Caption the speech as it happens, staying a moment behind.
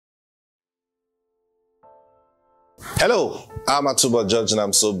Hello, I'm Atuba George, and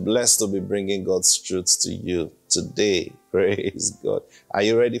I'm so blessed to be bringing God's truth to you today. Praise God. Are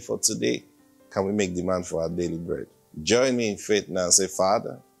you ready for today? Can we make demand for our daily bread? Join me in faith now and say,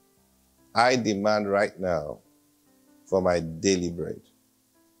 Father, I demand right now for my daily bread.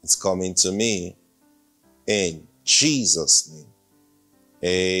 It's coming to me in Jesus'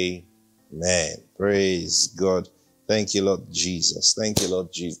 name. Amen. Praise God. Thank you, Lord Jesus. Thank you,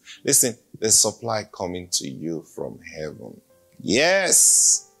 Lord Jesus. Listen, there's supply coming to you from heaven.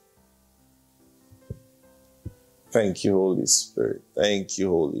 Yes. Thank you, Holy Spirit. Thank you,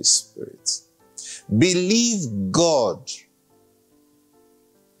 Holy Spirit. Believe God.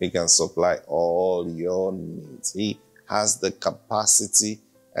 He can supply all your needs. He has the capacity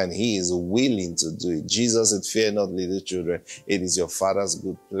and He is willing to do it. Jesus said, fear not, little children. It is your Father's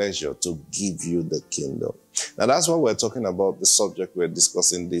good pleasure to give you the kingdom. Now that's what we're talking about, the subject we're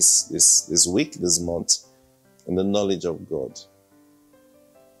discussing this week, this month, in the knowledge of God.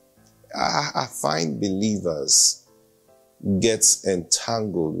 I find believers get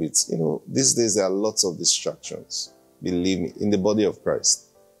entangled with, these days there are lots of distractions, believe me, in the body of Christ.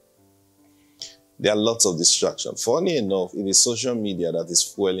 There are lots of distractions. Funny enough, it is social media that is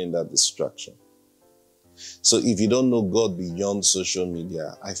fueling that distraction. So if you don't know God beyond social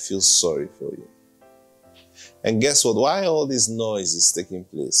media, I feel sorry for you. And guess what? Why all this noise is taking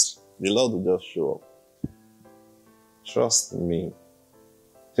place? The Lord will just show up. Trust me.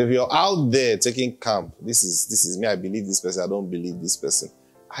 So if you're out there taking camp, this is me, I believe this person, I don't believe this person,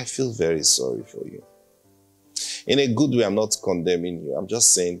 I feel very sorry for you. In a good way, I'm not condemning you. I'm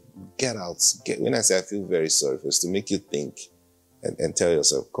just saying, get out. When I say I feel very sorry for you, it's to make you think and tell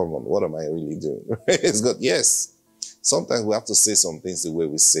yourself, come on, what am I really doing? It's good. Yes. Sometimes we have to say some things the way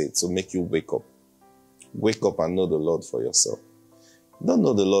we say it to make you wake up. Wake up and know the Lord for yourself. Don't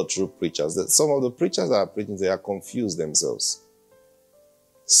know the Lord through preachers. Some of the preachers that are preaching, they are confused themselves.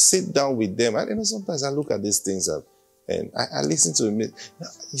 Sit down with them. And sometimes I look at these things and I listen to him.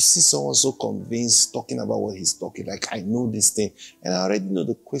 You see someone so convinced talking about what he's talking, like I know this thing. And I already know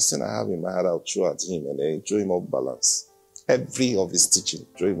the question I have in my heart, I'll throw at him and then throw him off balance. Every of his teaching,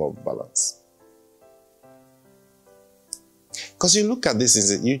 throw him off balance. Because you look at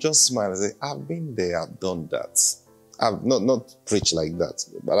this and you just smile and say, I've been there, I've done that. I've not preached like that,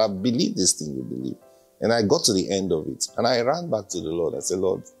 but I believe this thing you believe. And I got to the end of it. And I ran back to the Lord. I said,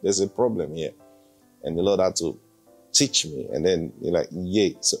 Lord, there's a problem here. And the Lord had to teach me. And then you're like,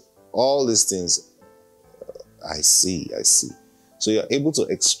 yay. So all these things, I see. So you're able to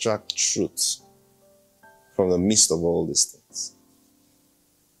extract truth from the midst of all these things.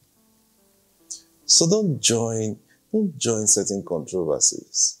 So don't join certain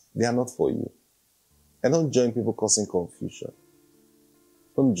controversies. They are not for you. And don't join people causing confusion.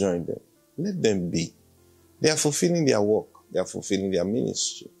 Don't join them. Let them be. They are fulfilling their work. They are fulfilling their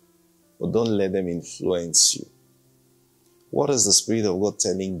ministry. But don't let them influence you. What is the Spirit of God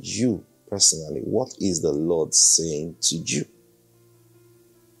telling you personally? What is the Lord saying to you?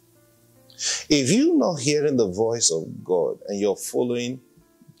 If you're not hearing the voice of God and you're following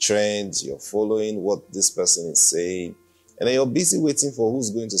trends, you're following what this person is saying, and then you're busy waiting for who's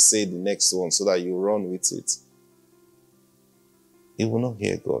going to say the next one so that you run with it, you will not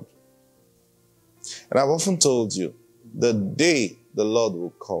hear God. And I've often told you, the day the Lord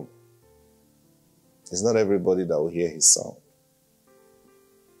will come, it's not everybody that will hear His sound.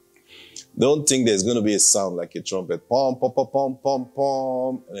 Don't think there's going to be a sound like a trumpet, pom, pom, pom, pom, pom,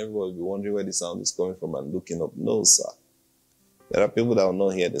 pom, and everybody will be wondering where the sound is coming from and looking up. No, sir. There are people that will not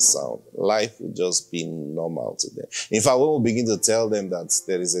hear the sound. Life will just be normal to them. In fact, when we begin to tell them that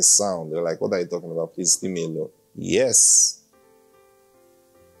there is a sound, they're like, what are you talking about? Please leave me alone. Yes.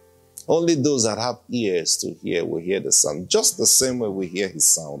 Only those that have ears to hear will hear the sound, just the same way we hear His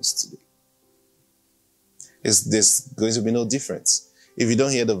sounds today. There's going to be no difference. If you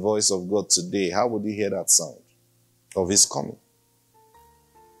don't hear the voice of God today, how would you hear that sound of His coming?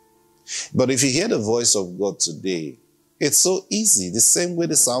 But if you hear the voice of God today, it's so easy, the same way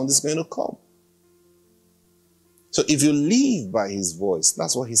the sound is going to come. So if you live by His voice,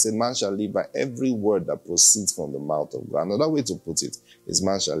 that's what He said, man shall live by every word that proceeds from the mouth of God. Another way to put it is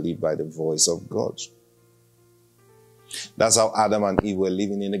man shall live by the voice of God. That's how Adam and Eve were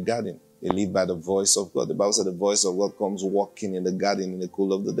living in the garden. They lived by the voice of God. The Bible said the voice of God comes walking in the garden in the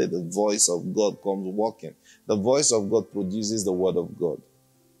cool of the day. The voice of God comes walking. The voice of God produces the word of God.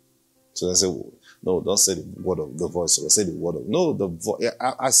 So they say, no, don't say the word of the voice of God. Say the word of, no, the voice.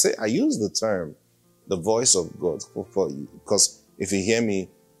 I use the term, the voice of God, because if you hear me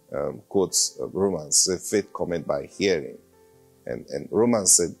quote Romans, say faith cometh by hearing. And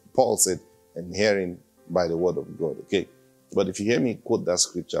Romans said, Paul said, and hearing by the word of God, okay? But if you hear me quote that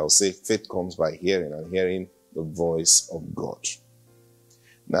scripture, I'll say faith comes by hearing, and hearing the voice of God.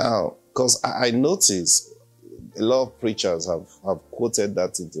 Now, because I notice a lot of preachers have quoted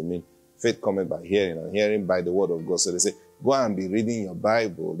that into me. Faith cometh by hearing, and hearing by the word of God. So they say, go and be reading your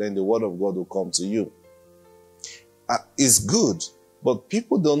Bible, then the word of God will come to you. It's good, but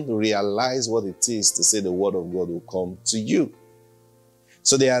people don't realize what it is to say the word of God will come to you.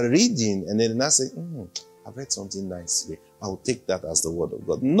 So they are reading, and then they now say, I've read something nice here. I'll take that as the word of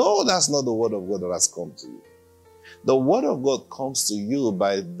God. No, that's not the word of God that has come to you. The word of God comes to you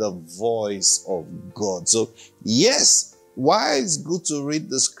by the voice of God. So, yes, why it's good to read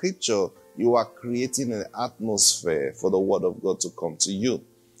the scripture, you are creating an atmosphere for the word of God to come to you.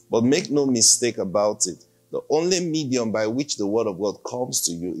 But make no mistake about it. The only medium by which the word of God comes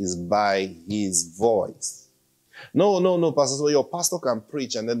to you is by his voice. No, Pastor. So your pastor can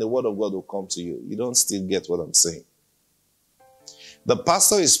preach and then the word of God will come to you. You don't still get what I'm saying. The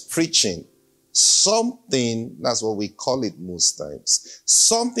pastor is preaching something, that's what we call it most times.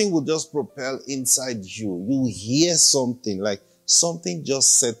 Something will just propel inside you. You hear something, like something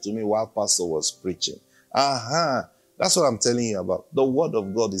just said to me while pastor was preaching. That's what I'm telling you about. The word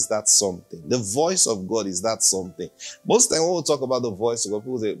of God is that something. The voice of God is that something. Most time when we talk about the voice of God,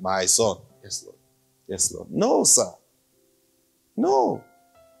 people say, my son. Yes, Lord. Yes, Lord. No, sir. No.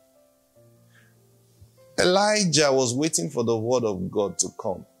 Elijah was waiting for the word of God to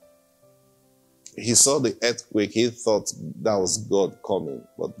come. He saw the earthquake. He thought that was God coming,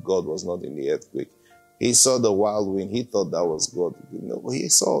 but God was not in the earthquake. He saw the wild wind. He thought that was God. He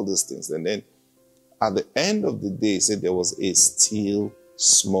saw all these things. And then at the end of the day, he said there was a still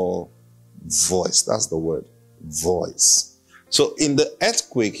small voice. That's the word, voice. So in the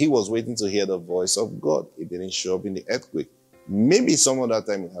earthquake, he was waiting to hear the voice of God. It didn't show up in the earthquake. Maybe some other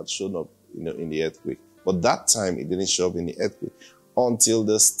time it had shown up, in the earthquake. But that time it didn't show up in the earthquake until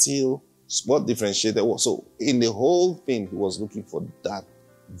the still. What differentiated? So in the whole thing, he was looking for that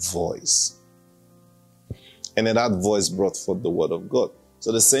voice. And then that voice brought forth the word of God.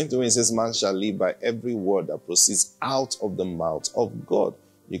 So the same thing when it says, man shall live by every word that proceeds out of the mouth of God.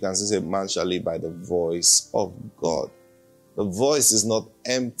 You can say, man shall live by the voice of God. The voice is not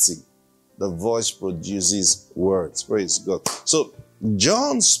empty. The voice produces words. Praise God. So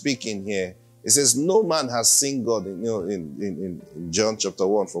John speaking here, it says, no man has seen God in John chapter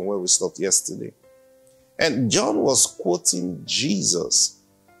 1 from where we stopped yesterday. And John was quoting Jesus.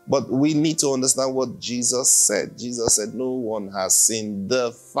 But we need to understand what Jesus said. Jesus said, no one has seen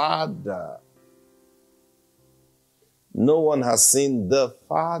the Father. No one has seen the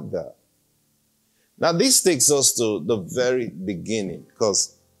Father. Now this takes us to the very beginning,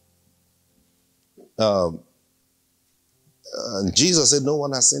 because Jesus said, no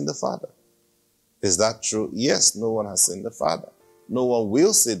one has seen the Father. Is that true? Yes, no one has seen the Father. No one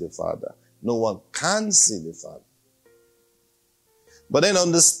will see the Father. No one can see the Father. But then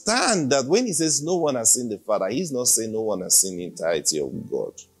understand that when he says no one has seen the Father, he's not saying no one has seen the entirety of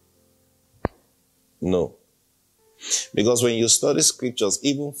God. No. Because when you study scriptures,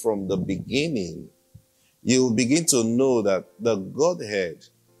 even from the beginning, you will begin to know that the Godhead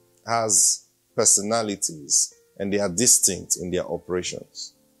has personalities and they are distinct in their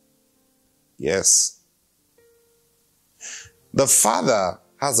operations. Yes. The Father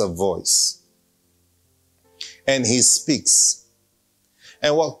has a voice and he speaks.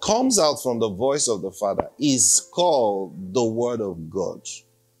 And what comes out from the voice of the Father is called the Word of God.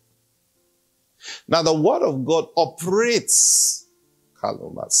 Now the Word of God operates.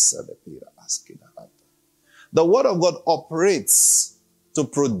 The Word of God operates to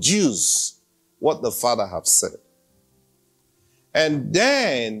produce what the Father has said. And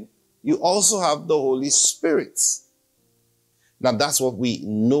then you also have the Holy Spirit. Now that's what we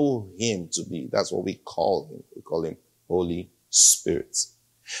know him to be. That's what we call him. We call him Holy Spirit.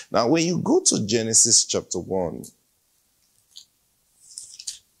 Now when you go to Genesis chapter 1,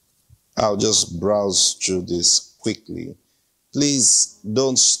 I'll just browse through this quickly. Please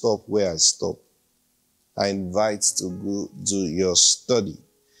don't stop where I stop. I invite to go do your study.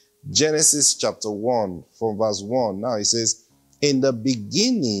 Genesis chapter 1 from verse 1. Now it says, in the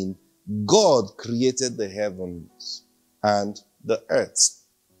beginning, God created the heavens and the earth.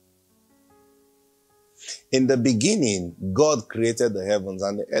 In the beginning, God created the heavens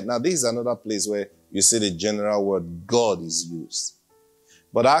and the earth. Now, this is another place where you see the general word God is used.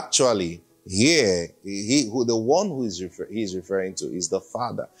 But actually, here, the one who he's referring to is the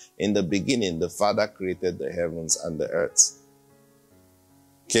Father. In the beginning, the Father created the heavens and the earth.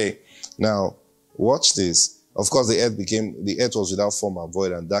 Okay, now, watch this. Of course, the earth was without form and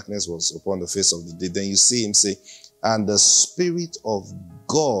void, and darkness was upon the face of the deep. Then you see him say, and the Spirit of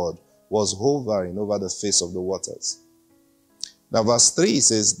God was hovering over the face of the waters. Now verse 3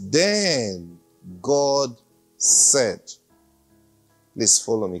 says, then God said, please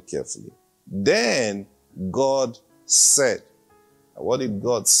follow me carefully. Then God said. Now, what did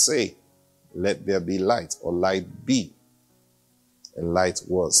God say? Let there be light, or light be. And light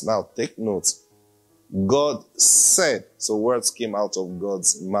was. Now take note. God said, so words came out of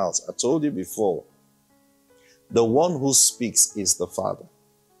God's mouth. I told you before, the one who speaks is the Father.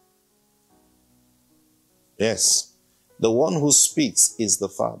 Yes, the one who speaks is the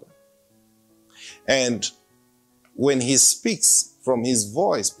Father. And when he speaks, from his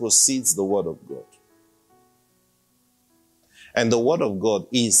voice proceeds the word of God. And the word of God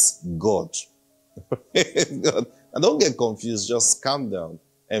is God. God. And don't get confused, just calm down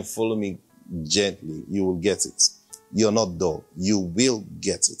and follow me gently. You will get it. You're not dull. You will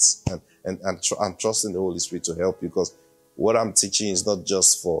get it. And trusting the Holy Spirit to help you, because what I'm teaching is not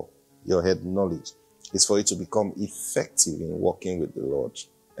just for your head knowledge. It's for you to become effective in walking with the Lord.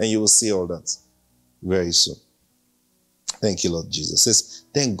 And you will see all that very soon. Thank you, Lord Jesus. It says,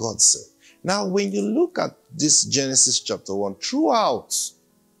 then God said. Now, when you look at this Genesis chapter 1, throughout,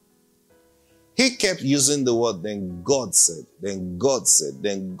 he kept using the word, then God said, then God said,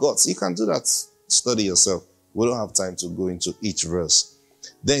 then God. So you can do that, study yourself. We don't have time to go into each verse.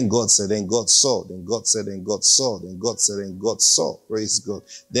 Then God said, then God saw, then God said, then God saw, then God said, then God saw. Praise God.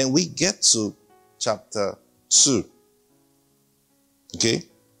 Then we get to chapter 2. Okay?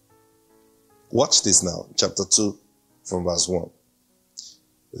 Watch this now. Chapter 2 from verse 1.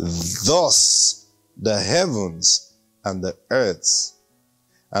 Thus the heavens and the earth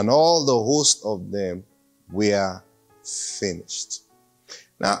and all the host of them were finished.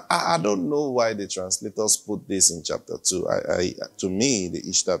 Now, I don't know why the translators put this in chapter 2. To me,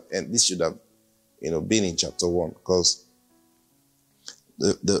 this should have been in chapter 1, because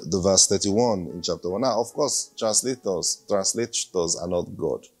the verse 31 in chapter 1. Now, of course, translators are not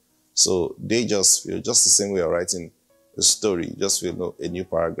God. So they just feel, just the same way you're writing a story, you just feel, no, a new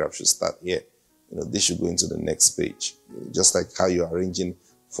paragraph should start here. This should go into the next page. Just like how you're arranging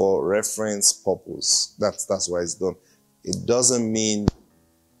for reference purpose. That's why it's done. It doesn't mean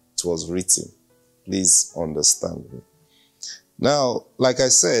it was written. Please understand me. Now, like I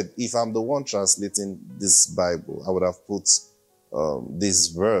said, if I'm the one translating this Bible, I would have put this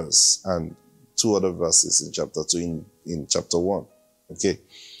verse and 2 other verses in chapter 2 in chapter 1. Okay.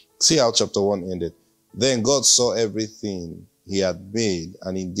 See how chapter 1 ended. Then God saw everything he had made,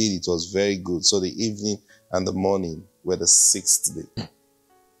 and indeed it was very good. So the evening and the morning were the 6th day.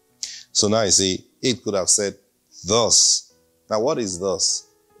 So now you see, it could have said, thus. Now what is thus?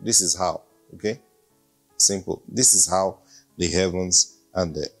 This is how. Okay? Simple. This is how the heavens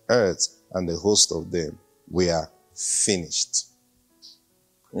and the earth and the host of them were finished.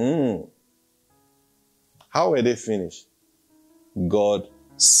 How were they finished? God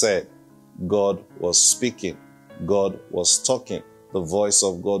said. God was speaking. God was talking. The voice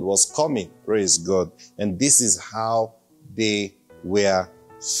of God was coming. Praise God. And this is how they were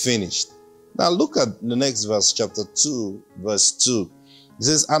finished. Now look at the next verse, chapter 2, verse 2. It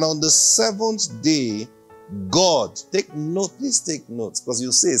says, and on the 7th day, God, take note, please take note, because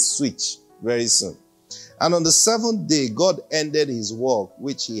you'll see a switch very soon. And on the 7th day, God ended his work,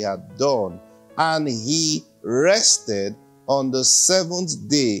 which he had done, and he rested on the 7th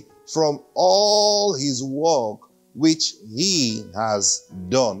day from all his work which he has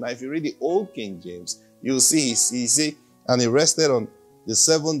done. Now, if you read the Old King James, you'll see he say, and he rested on the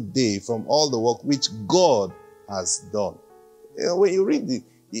 7th day from all the work which God has done. When you read it,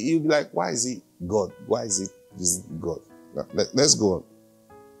 you'll be like, why is it God? Why is it God? Now, let's go on.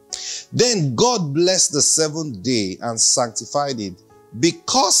 Then God blessed the 7th day and sanctified it,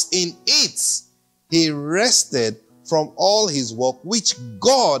 because in it he rested from all his work which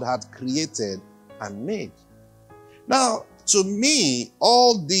God had created and made. Now, to me,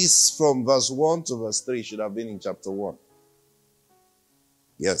 all this from verse 1 to verse 3 should have been in chapter 1.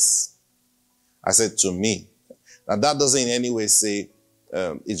 Yes. I said to me. Now, that doesn't in any way say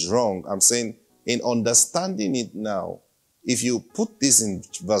it's wrong. I'm saying in understanding it now, if you put this in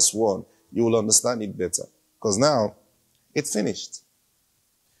verse 1, you will understand it better. Because now, it's finished.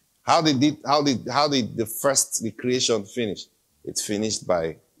 How did the creation finish? It's finished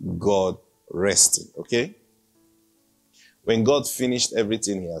by God resting, okay? When God finished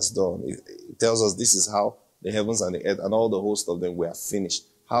everything he has done, it tells us this is how the heavens and the earth and all the host of them were finished.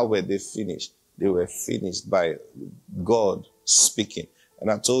 How were they finished? They were finished by God speaking.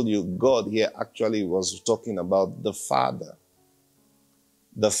 And I told you, God here actually was talking about the Father.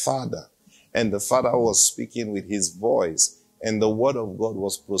 The Father. And the Father was speaking with his voice. And the word of God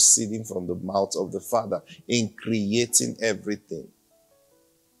was proceeding from the mouth of the Father in creating everything.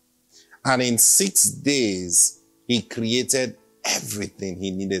 And in 6 days, he created everything he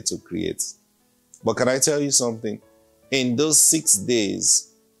needed to create. But can I tell you something? In those 6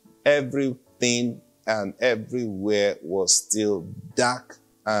 days, everything and everywhere was still dark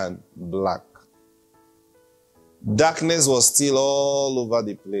and black. Darkness was still all over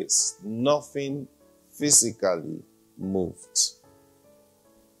the place. Nothing physically moved.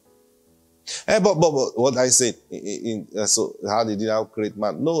 But what I said, so how did he now create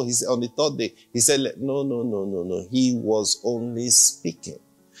man? No, he said on the third day, he said, no. He was only speaking.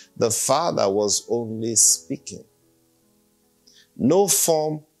 The Father was only speaking. No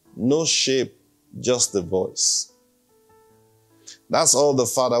form, no shape, just the voice. That's all the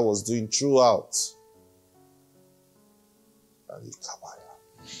Father was doing throughout.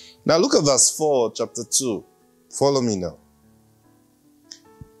 Now look at verse 4, chapter 2. Follow me now.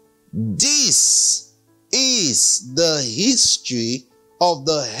 This is the history of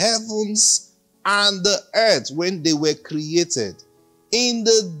the heavens and the earth when they were created. In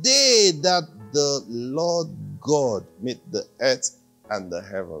the day that the Lord God made the earth and the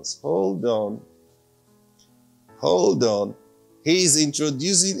heavens. Hold on. Hold on. He is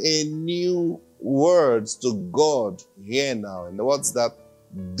introducing a new word to God here now. And what's that?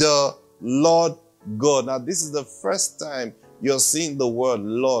 The Lord God. Now, this is the first time you're seeing the word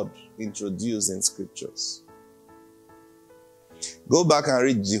Lord introduced in scriptures. Go back and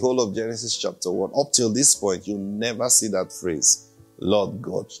read the whole of Genesis chapter 1. Up till this point, you'll never see that phrase, Lord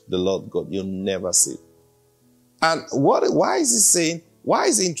God, the Lord God. You'll never see it. And why is he saying, why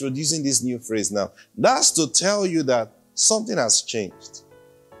is he introducing this new phrase now? That's to tell you that something has changed.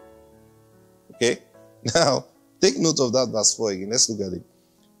 Okay? Now, take note of that verse 4 again. Let's look at it.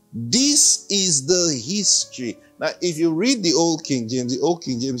 This is the history. Now, if you read the Old King James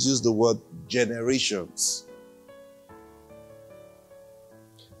used the word generations.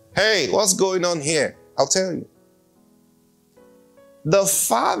 Hey, what's going on here? I'll tell you. The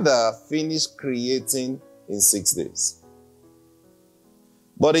Father finished creating in 6 days.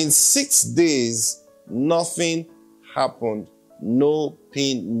 But in 6 days, nothing happened. No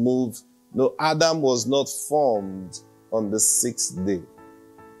pin moved. No, Adam was not formed on the 6th day.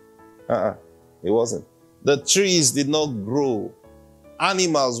 It wasn't. The trees did not grow.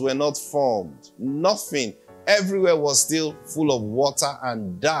 Animals were not formed. Nothing. Everywhere was still full of water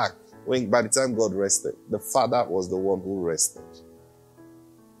and dark by the time God rested. The Father was the one who rested.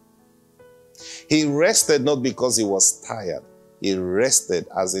 He rested not because he was tired. He rested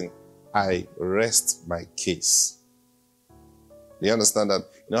as in, I rest my case. Do you understand that?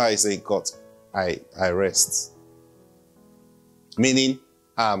 You know how you say in court, I rest. Meaning,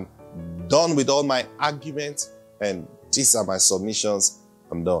 I'm done with all my arguments and these are my submissions.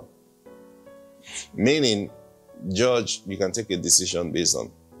 I'm done. Meaning, judge, you can take a decision based on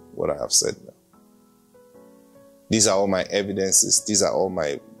what I have said now. These are all my evidences. These are all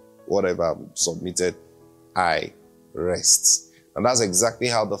my whatever I've submitted. I rest. And that's exactly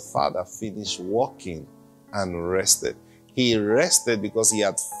how the Father finished working and rested. He rested because he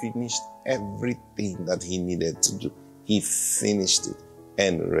had finished everything that he needed to do. He finished it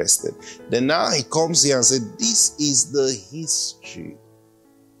and rested. Then now he comes here and said, this is the history.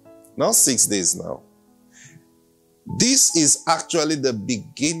 Not 6 days now. This is actually the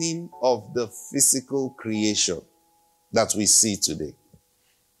beginning of the physical creation that we see today.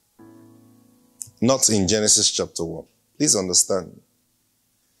 Not in Genesis chapter 1. Please understand.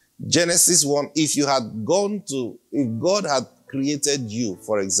 Genesis 1, if God had created you,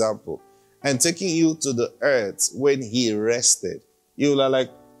 for example, and taking you to the earth when he rested, you are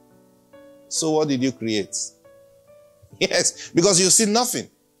like, so what did you create? Yes, because you see nothing.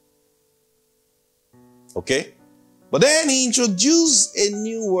 Okay? But then he introduced a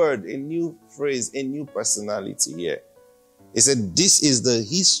new word, a new phrase, a new personality here. He said, this is the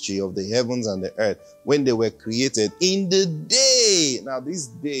history of the heavens and the earth when they were created in the day. Now, this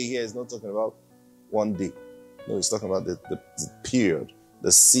day here is not talking about one day. No, it's talking about the period,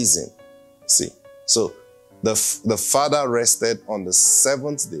 the season. See, so the Father rested on the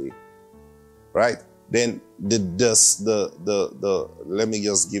 7th day, right? Then let me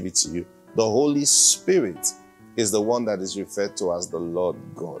just give it to you. The Holy Spirit is the one that is referred to as the Lord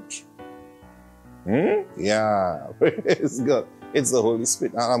God. Yeah, praise God. It's the Holy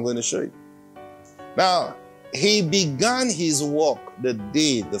Spirit. Now I'm going to show you. Now, he began his work the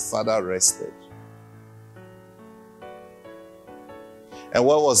day the Father rested. And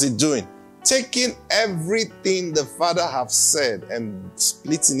what was he doing? Taking everything the Father have said and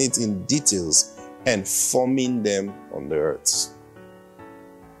splitting it in details and forming them on the earth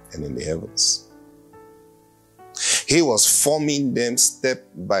and in the heavens. He was forming them step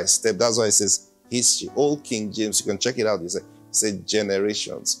by step. That's why it says history. Old King James, you can check it out. It said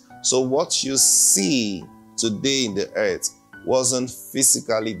generations. So what you see today in the earth wasn't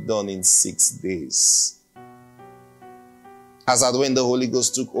physically done in 6 days. As at when the Holy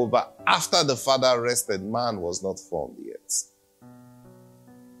Ghost took over, after the Father rested, man was not formed yet.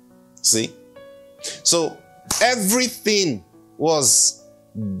 See? So everything was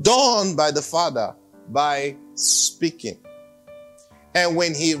done by the Father by speaking. And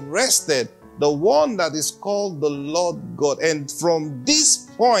when he rested, the one that is called the Lord God, and from this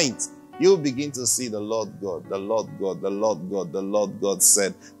point, you'll begin to see the Lord God, the Lord God, the Lord God, the Lord God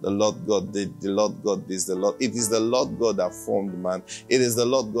said, the Lord God did, the Lord God this, the Lord. It is the Lord God that formed man. It is the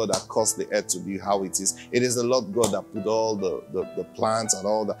Lord God that caused the earth to be how it is. It is the Lord God that put all the plants and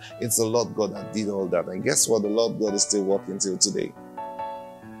all that. It's the Lord God that did all that. And guess what? The Lord God is still working till today.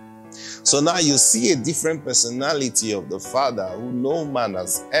 So now you see a different personality of the Father who no man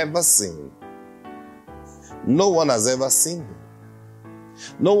has ever seen. No one has ever seen him.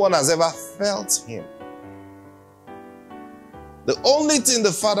 No one has ever felt him. The only thing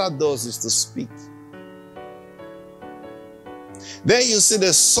the Father does is to speak. Then you see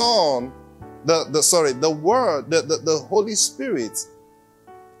the Son, the Word, the Holy Spirit,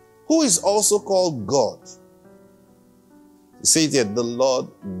 who is also called God. You see it here, the Lord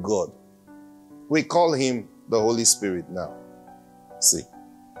God. We call him the Holy Spirit now. See.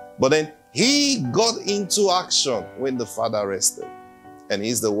 But then he got into action when the Father rested. And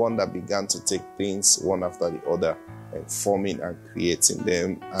he's the one that began to take things one after the other and forming and creating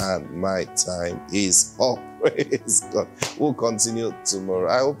them. And my time is up. Praise God. We'll continue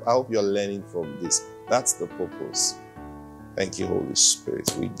tomorrow. I hope you're learning from this. That's the purpose. Thank you, Holy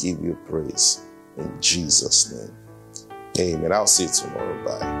Spirit. We give you praise in Jesus' name. Amen. I'll see you tomorrow.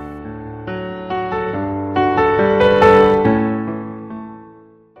 Bye.